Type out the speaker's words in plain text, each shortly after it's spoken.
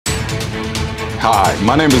Hi,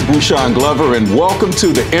 my name is Bouchon Glover, and welcome to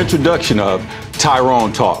the introduction of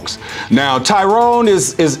T.Y.R.O.N. Talks. Now, T.Y.R.O.N.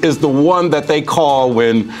 is the one that they call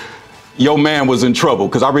when your man was in trouble.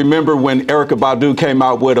 Because I remember when Erykah Badu came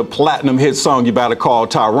out with a platinum hit song, You Better Call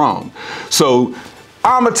T.Y.R.O.N. So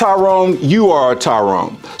I'm a T.Y.R.O.N., you are a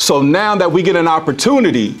T.Y.R.O.N. So now that we get an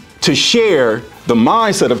opportunity to share the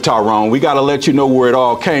mindset of T.Y.R.O.N., we got to let you know where it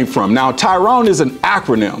all came from. Now, T.Y.R.O.N. is an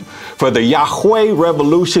acronym for the Yahweh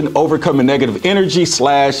Revolution Overcoming Negative Energy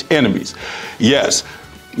 / Enemies. Yes,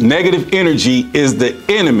 negative energy is the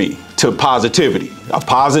enemy to positivity. A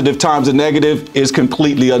positive times a negative is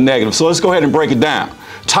completely a negative. So let's go ahead and break it down.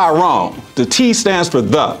 T.Y.R.O.N., the T stands for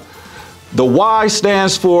the Y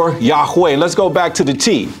stands for Yahweh. Let's go back to the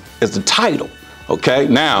T. It's the title, okay?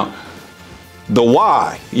 Now, the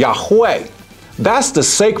Y, Yahweh, that's the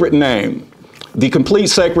sacred name, the complete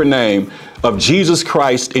sacred name of Jesus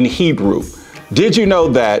Christ in Hebrew. Did you know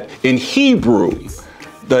that in Hebrew,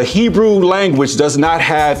 the Hebrew language does not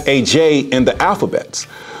have a J in the alphabets?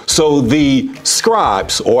 So the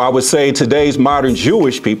scribes, or I would say today's modern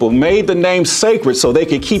Jewish people, made the name sacred so they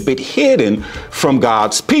could keep it hidden from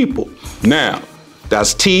God's people. Now,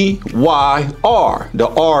 that's T.Y.R. The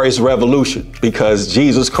R is revolution because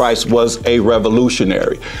Jesus Christ was a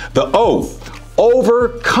revolutionary. The O,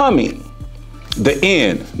 overcoming. The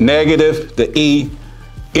N, negative. The E,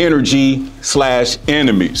 energy /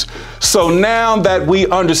 enemies. So now that we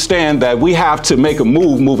understand that we have to make a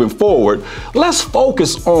move moving forward, let's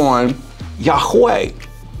focus on Yahweh,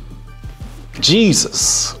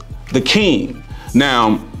 Jesus, the King.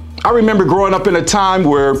 Now, I remember growing up in a time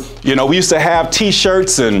where, we used to have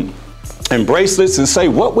T-shirts and bracelets and say,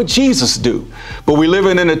 what would Jesus do? But we're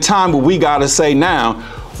living in a time where we got to say now,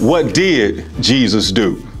 what did Jesus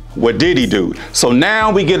do? What did he do? So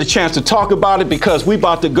now we get a chance to talk about it because we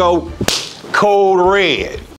about to go cold red.